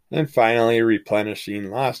 And finally,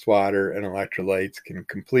 replenishing lost water and electrolytes can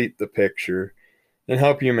complete the picture and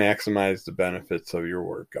help you maximize the benefits of your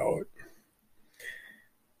workout.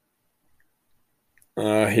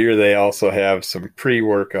 Here they also have some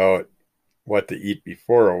pre-workout, what to eat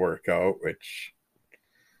before a workout, which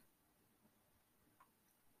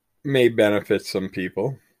may benefit some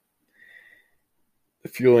people.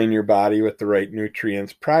 Fueling your body with the right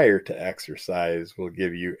nutrients prior to exercise will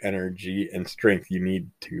give you energy and strength you need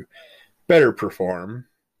to better perform.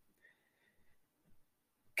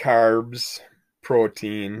 Carbs,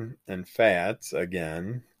 protein, and fats,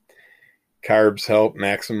 again. Carbs help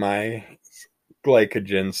maximize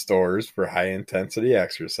glycogen stores for high-intensity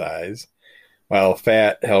exercise, while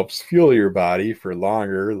fat helps fuel your body for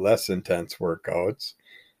longer, less intense workouts.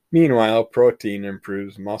 Meanwhile, protein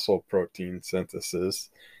improves muscle protein synthesis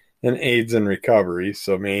and aids in recovery.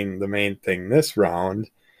 So the main thing this round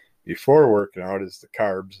before working out is the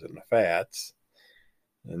carbs and the fats.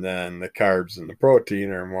 And then the carbs and the protein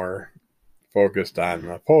are more focused on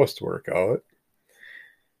the post-workout.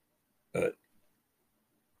 But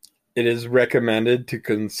it is recommended to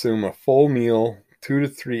consume a full meal 2 to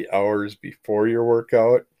 3 hours before your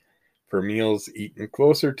workout. For meals eaten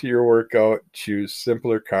closer to your workout, choose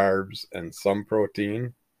simpler carbs and some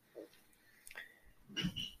protein.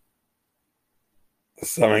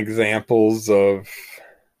 Some examples of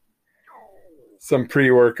some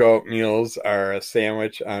pre-workout meals are a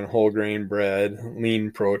sandwich on whole grain bread,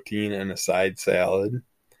 lean protein, and a side salad.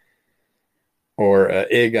 Or an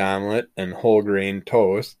egg omelet and whole grain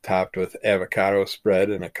toast topped with avocado spread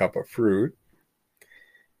and a cup of fruit.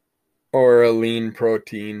 Or a lean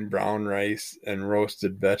protein, brown rice, and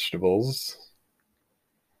roasted vegetables.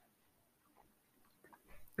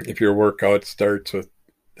 If your workout starts with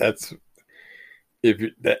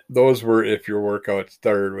those were if your workout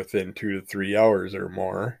started within 2 to 3 hours or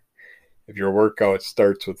more. If your workout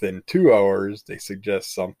starts within 2 hours, they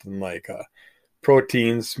suggest something like a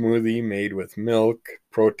protein smoothie made with milk,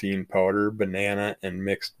 protein powder, banana, and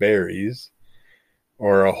mixed berries,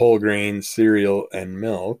 or a whole grain cereal and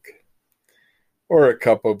milk, or a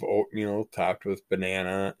cup of oatmeal topped with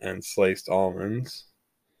banana and sliced almonds,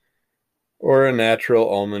 or a natural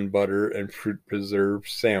almond butter and fruit preserve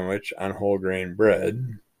sandwich on whole grain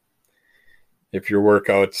bread. If your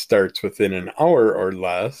workout starts within an hour or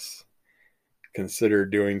less, consider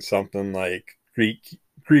doing something like Greek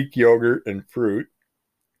yogurt and fruit,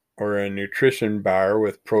 or a nutrition bar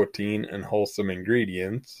with protein and wholesome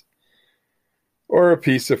ingredients, or a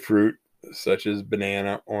piece of fruit such as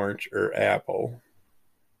banana, orange, or apple.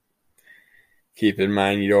 Keep in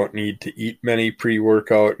mind you don't need to eat many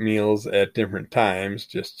pre-workout meals at different times,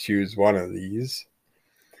 just choose one of these.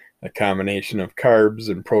 A combination of carbs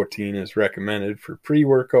and protein is recommended for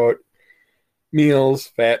pre-workout meals.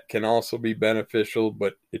 Fat can also be beneficial,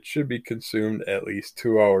 but it should be consumed at least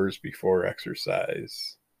 2 hours before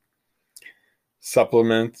exercise.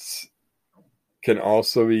 Supplements can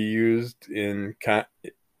also be used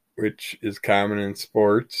which is common in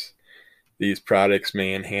sports. These products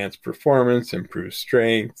may enhance performance, improve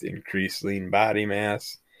strength, increase lean body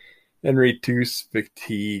mass, and reduce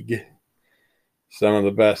fatigue. Some of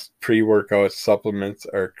the best pre-workout supplements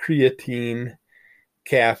are creatine,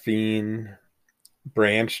 caffeine,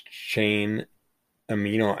 branched chain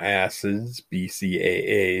amino acids,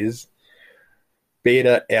 BCAAs,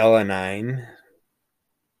 beta-alanine,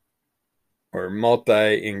 or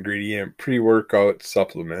multi-ingredient pre-workout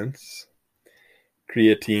supplements.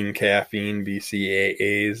 Creatine, caffeine,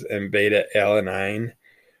 BCAAs, and beta-alanine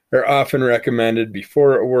are often recommended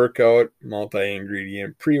before a workout.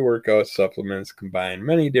 Multi-ingredient pre-workout supplements combine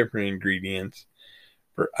many different ingredients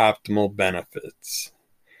for optimal benefits.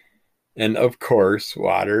 And of course,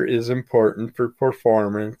 water is important for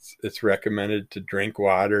performance. It's recommended to drink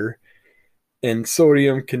water and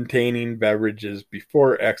sodium-containing beverages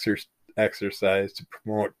before exercise to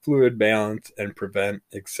promote fluid balance and prevent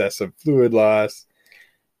excessive fluid loss.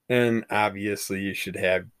 And obviously, you should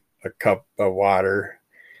have a cup of water,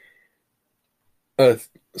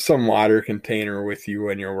 some water container with you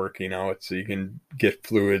when you're working out so you can get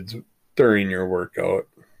fluids during your workout.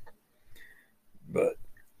 But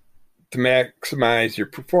to maximize your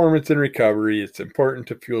performance and recovery, it's important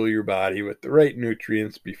to fuel your body with the right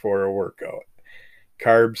nutrients before a workout.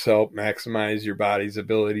 Carbs help maximize your body's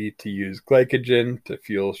ability to use glycogen to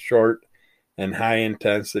fuel short and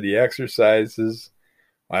high-intensity exercises,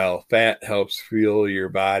 while fat helps fuel your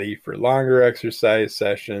body for longer exercise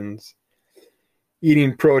sessions.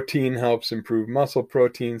 Eating protein helps improve muscle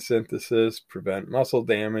protein synthesis, prevent muscle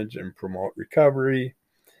damage, and promote recovery.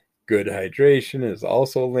 Good hydration is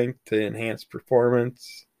also linked to enhanced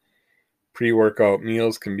performance. Pre-workout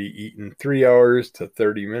meals can be eaten 3 hours to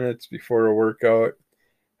 30 minutes before a workout.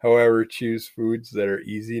 However, choose foods that are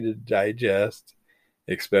easy to digest,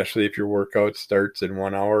 especially if your workout starts in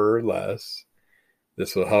 1 hour or less.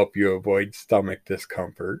 This will help you avoid stomach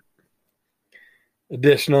discomfort.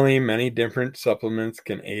 Additionally, many different supplements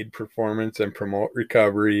can aid performance and promote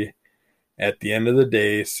recovery. At the end of the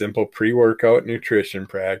day, simple pre-workout nutrition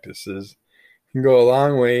practices can go a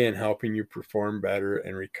long way in helping you perform better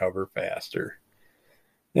and recover faster.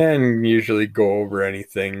 And usually go over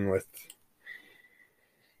anything with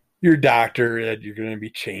your doctor that you're going to be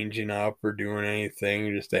changing up or doing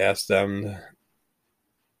anything. Just ask them,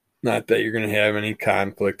 not that you're going to have any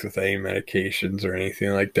conflict with any medications or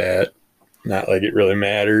anything like that. Not like it really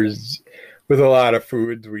matters. With a lot of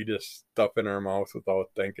foods, we just stuff in our mouth without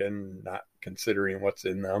thinking, not considering what's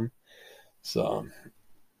in them. So,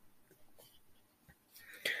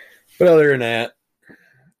 but other than that,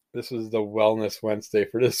 this was the Wellness Wednesday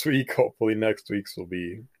for this week. Hopefully next week's will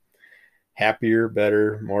be happier,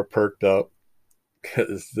 better, more perked up,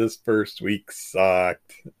 because this first week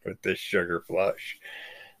sucked with this sugar flush.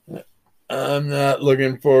 I'm not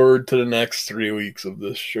looking forward to the next 3 weeks of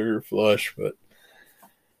this sugar flush, but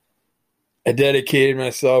I dedicated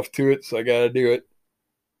myself to it, so I got to do it.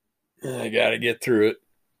 I got to get through it.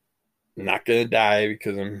 I'm not going to die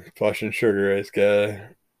because I'm flushing sugar. I just got to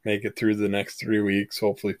make it through the next 3 weeks.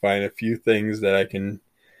 Hopefully find a few things that I can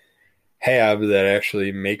have that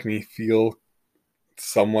actually make me feel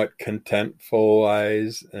somewhat contentful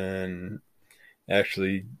wise and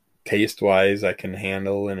actually taste wise I can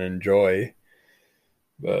handle and enjoy.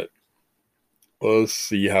 But we'll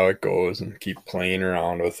see how it goes and keep playing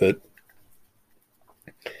around with it.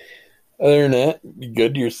 Other than that, be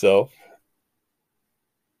good to yourself.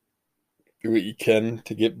 Do what you can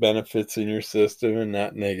to get benefits in your system and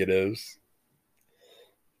not negatives.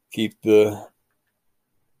 Keep the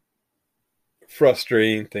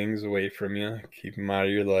frustrating things away from you. Keep them out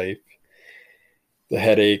of your life. The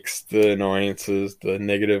headaches, the annoyances, the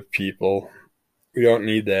negative people. We don't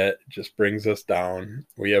need that. It just brings us down.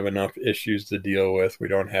 We have enough issues to deal with. We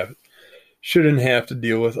shouldn't have to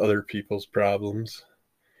deal with other people's problems.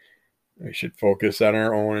 We should focus on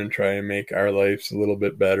our own and try and make our lives a little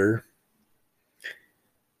bit better.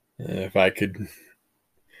 If I could,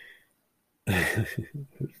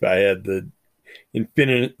 if I had the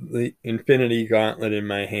infinity gauntlet in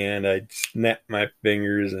my hand, I'd snap my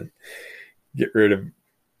fingers and get rid of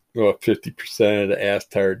 50% of the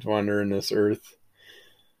astards wandering this earth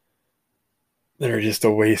that are just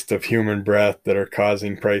a waste of human breath, that are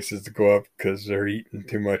causing prices to go up because they're eating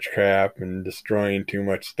too much crap and destroying too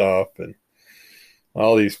much stuff, and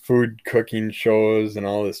all these food cooking shows and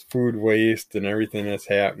all this food waste and everything that's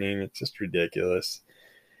happening. It's just ridiculous.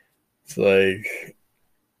 It's like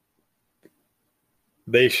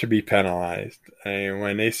they should be penalized.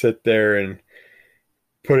 When they sit there and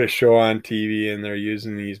put a show on TV and they're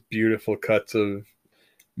using these beautiful cuts of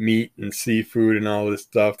meat and seafood and all this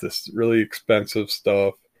stuff, this really expensive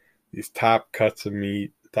stuff, these top cuts of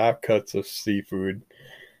meat, top cuts of seafood,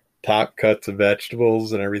 top cuts of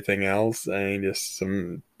vegetables and everything else. Just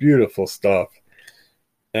some beautiful stuff.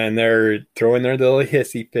 And they're throwing their little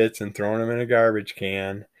hissy fits and throwing them in a garbage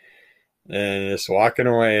can and just walking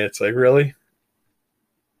away. It's like, really?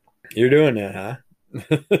 You're doing that, huh?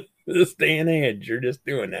 This day and age, you're just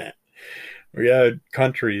doing that. We have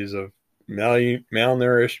countries of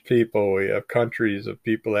malnourished people. We have countries of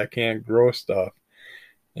people that can't grow stuff.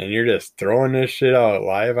 And you're just throwing this shit out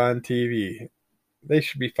live on TV. They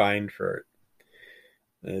should be fined for it.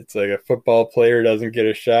 It's like a football player doesn't get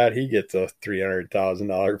a shot, he gets a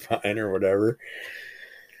 $300,000 fine or whatever.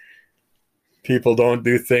 People don't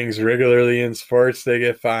do things regularly in sports, they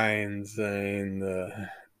get fines. And the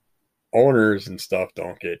owners and stuff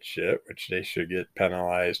don't get shit, which they should get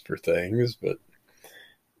penalized for things. But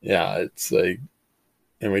yeah, it's like,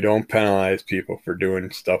 and we don't penalize people for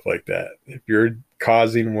doing stuff like that. If you're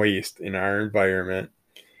causing waste in our environment,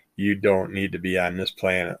 you don't need to be on this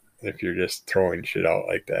planet. If you're just throwing shit out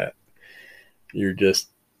like that, you're just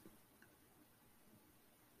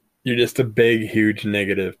a big, huge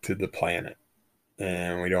negative to the planet,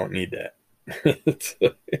 and we don't need that.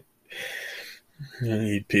 You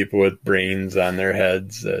need people with brains on their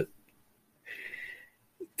heads that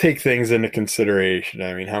take things into consideration.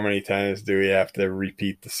 I mean, how many times do we have to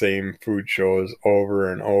repeat the same food shows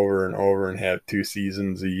over and over and over and have 2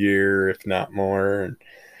 seasons a year, if not more? And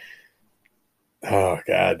oh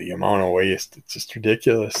God, the amount of waste, it's just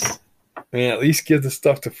ridiculous. I mean, at least give the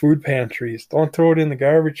stuff to food pantries. Don't throw it in the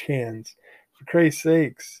garbage cans, for Christ's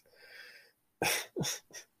sakes. There's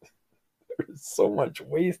so much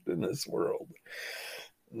waste in this world.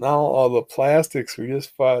 Now all the plastics, we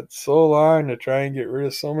just fought so long to try and get rid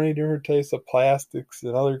of so many different types of plastics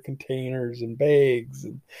and other containers and bags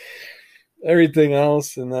and everything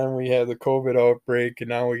else. And then we had the COVID outbreak, and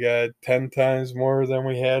now we got 10 times more than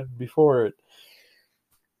we had before it.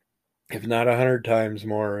 if not 100 times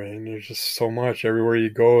more. And there's just so much everywhere you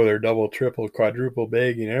go. They're double, triple, quadruple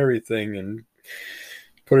bagging everything and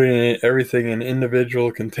putting everything in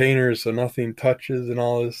individual containers so nothing touches and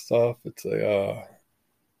all this stuff. It's like,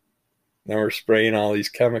 now we're spraying all these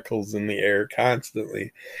chemicals in the air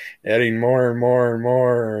constantly, adding more and more and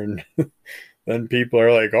more. And then people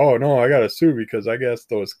are like, oh no, I got to sue because I guess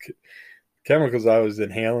those chemicals I was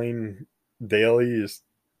inhaling daily just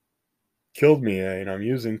killed me. And I'm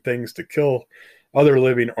using things to kill other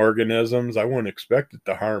living organisms. I wouldn't expect it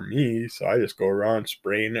to harm me. So I just go around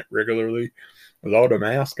spraying it regularly without a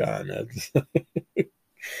mask on.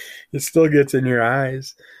 It still gets in your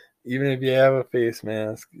eyes. Even if you have a face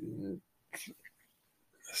mask, it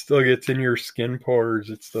still gets in your skin pores.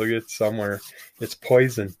 It still gets somewhere. It's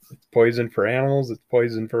poison. It's poison for animals. It's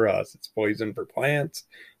poison for us. It's poison for plants.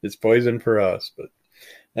 It's poison for us. But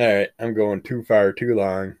all right, I'm going too far, too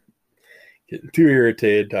long. Getting too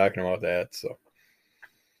irritated talking about that. So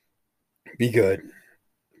be good.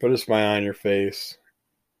 Put a smile on your face.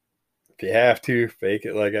 If you have to, fake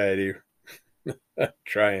it like I do.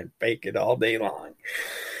 Try and fake it all day long.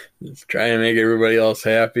 Just try and make everybody else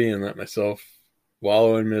happy and let myself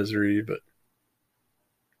wallow in misery. But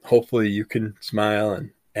hopefully you can smile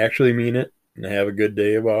and actually mean it and have a good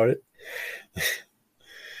day about it.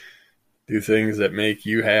 Do things that make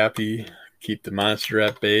you happy. Keep the monster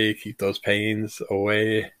at bay. Keep those pains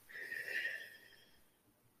away.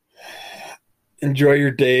 Enjoy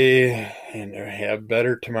your day and have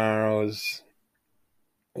better tomorrows.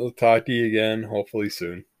 We'll talk to you again, hopefully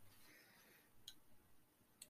soon.